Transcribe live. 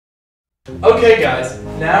Okay guys,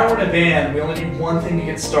 now we're in a band. We only need one thing to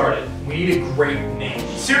get started. We need a great name.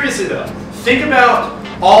 Seriously though, think about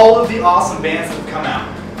all of the awesome bands that have come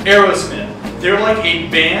out. Aerosmith, they're like a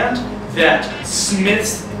band that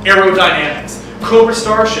smiths aerodynamics. Cobra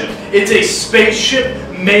Starship, it's a spaceship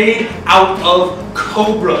made out of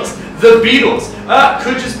cobras. The Beatles,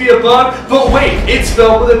 could just be a bug, but wait, it's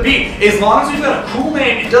spelled with a B. As long as we've got a cool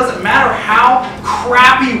name, it doesn't matter how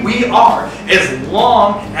crappy we are, as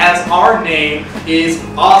long as our name is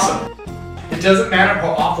awesome. It doesn't matter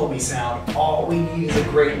how awful we sound, all we need is a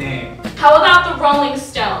great name. How about the Rolling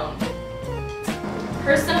Stone?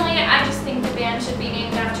 Personally, I just think the band should be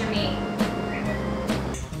named after me.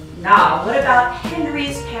 Nah, what about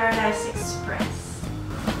Henry's Paradise Express?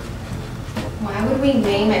 Why would we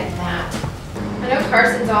name it that? I know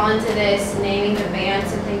Carson's all into this, naming the band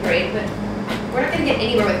something great, but we're not going to get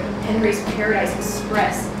anywhere with Henry's Paradise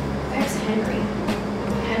Express. There's Henry.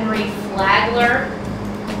 Henry Flagler.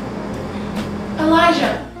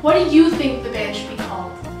 Elijah, what do you think the band should be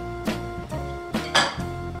called?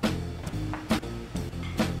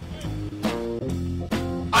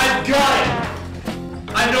 I've got it!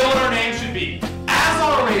 I know what our name should be. As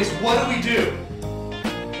always, what do?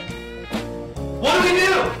 What do we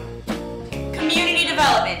do? Community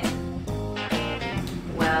development.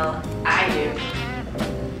 Well, I do.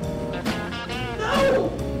 No!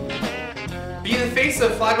 Be the face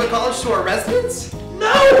of Flagler College to our residents?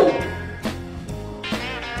 No!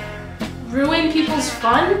 Ruin people's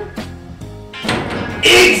fun?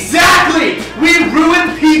 Exactly! We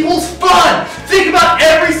ruin people's fun! Think about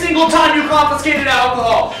every single time you confiscated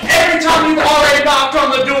alcohol. Every time you've already knocked on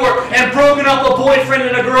the door and broken up a boyfriend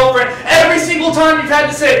and a girlfriend. Every single time you've had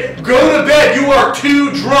to say, go to bed, you are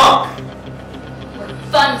too drunk. We're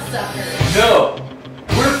fun suckers. No,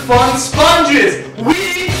 we're fun sponges.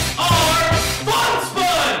 We are Fun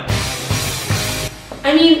Sponge!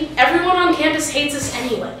 I mean, everyone on campus hates us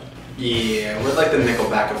anyway. Yeah, we're like the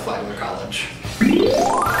Nickelback of Flagler College.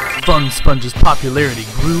 Fun Sponge's popularity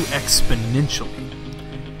grew exponentially.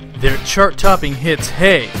 Their chart-topping hits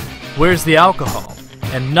Hey, Where's the Alcohol?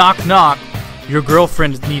 And Knock Knock, Your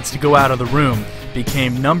Girlfriend Needs to Go Out of the Room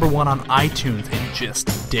became #1 on iTunes in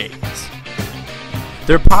just days.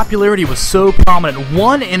 Their popularity was so prominent,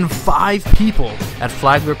 1 in 5 people at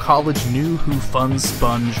Flagler College knew who Fun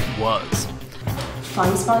Sponge was.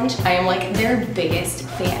 Fun Sponge, I am like their biggest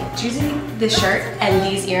fan. Choosing this shirt and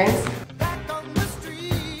these earrings